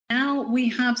we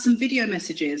have some video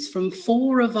messages from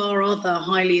 4 of our other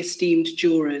highly esteemed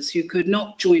jurors who could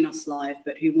not join us live,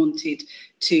 but who wanted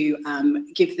to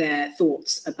give their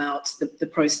thoughts about the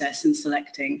process in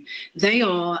selecting. They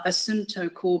are Assunto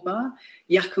Korba,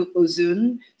 Yakup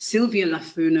UZUN, Sylvia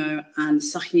Lafuno, and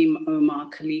Sahim Omar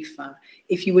Khalifa.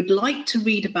 If you would like to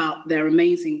read about their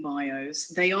amazing bios,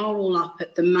 they are all up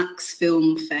at the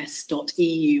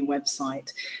maxfilmfest.eu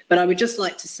website. But I would just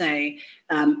like to say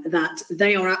that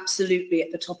they are absolutely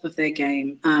at the top of their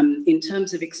game in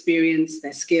terms of experience,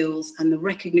 their skills, and the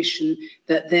recognition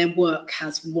that their work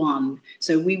has won.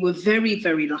 So we were very,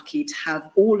 very lucky to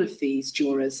have all of these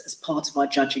jurors as part of our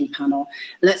judging panel.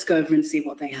 Let's go over and see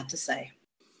what they had to say.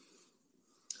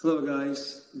 Hello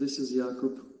guys, this is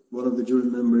Yakup, one of the jury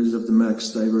members of the Max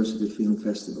Diversity Film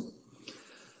Festival.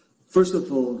 First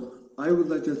of all, I would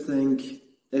like to thank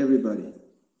everybody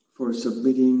for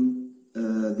submitting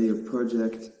their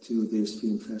project to this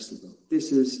film festival.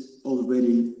 This is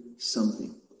already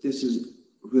something. This is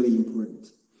really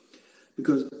important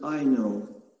because I know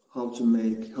how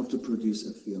to produce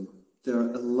a film. There are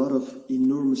a lot of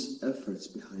enormous efforts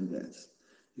behind that.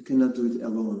 You cannot do it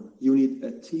alone. You need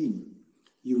a team.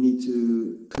 You need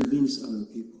to convince other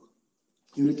people.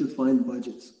 You need to find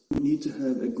budgets. You need to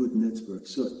have a good network.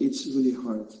 So it's really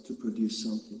hard to produce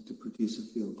something, to produce a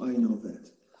film. I know that.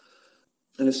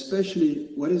 And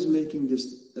especially what is making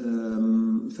this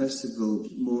festival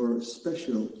more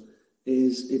special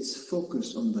is its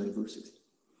focus on diversity.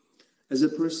 As a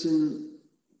person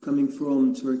coming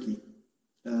from Turkey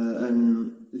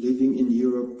and living in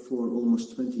Europe for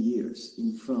almost 20 years,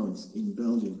 in France, in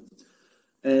Belgium,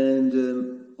 and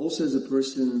also as a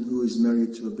person who is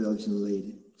married to a Belgian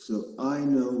lady. So I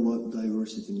know what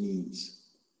diversity means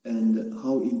and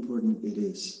how important it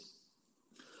is.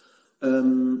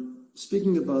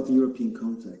 Speaking about the European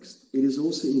context, it is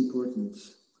also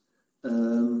important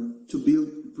to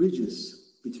build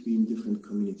bridges between different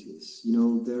communities. You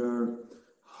know, there are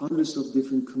hundreds of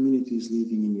different communities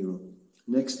living in Europe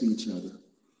next to each other,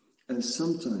 and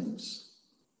sometimes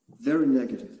very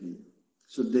negatively.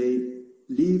 So they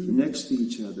live next to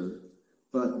each other,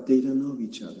 but they don't know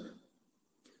each other.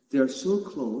 They are so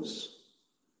close,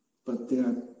 but they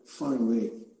are far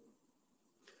away.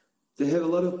 They have a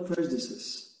lot of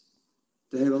prejudices.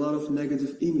 They have a lot of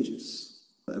negative images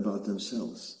about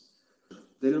themselves.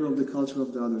 They don't know the culture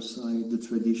of the other side, the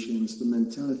traditions, the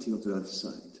mentality of the other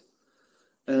side.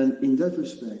 And in that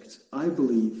respect, I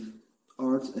believe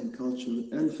art and culture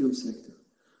and film sector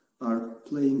are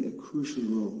playing a crucial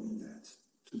role in that,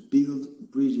 to build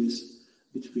bridges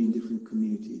between different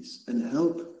communities and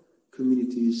help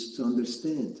communities to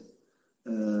understand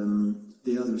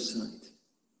the other side.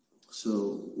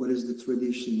 So what is the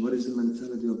tradition? What is the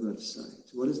mentality of the other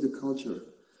side? What is the culture?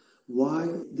 Why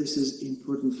this is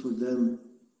important for them,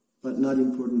 but not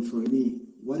important for me?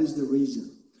 What is the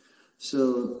reason?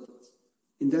 So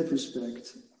in that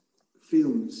respect,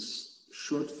 films,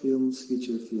 short films,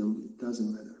 feature film, it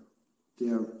doesn't matter. They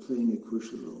are playing a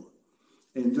crucial role.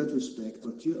 And in that respect,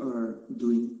 what you are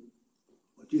doing,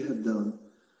 what you have done,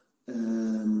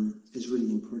 is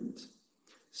really important.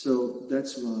 So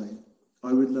that's why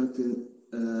I would like to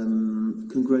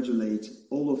congratulate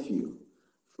all of you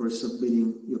for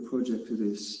submitting your project to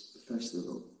this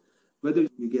festival. Whether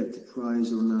you get the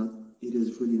prize or not, it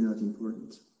is really not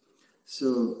important.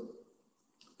 So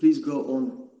please go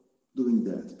on doing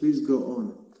that. Please go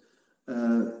on.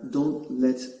 Don't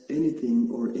let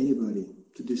anything or anybody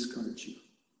to discourage you.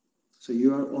 So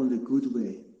you are on the good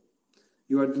way.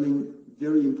 You are doing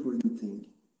very important thing.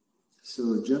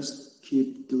 So just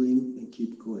keep doing and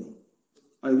keep going.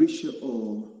 I wish you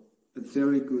all a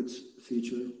very good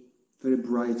future, very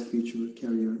bright future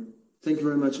career. Thank you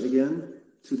very much again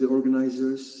to the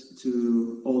organizers,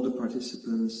 to all the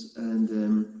participants,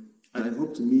 and I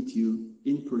hope to meet you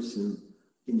in person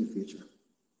in the future.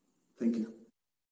 Thank you.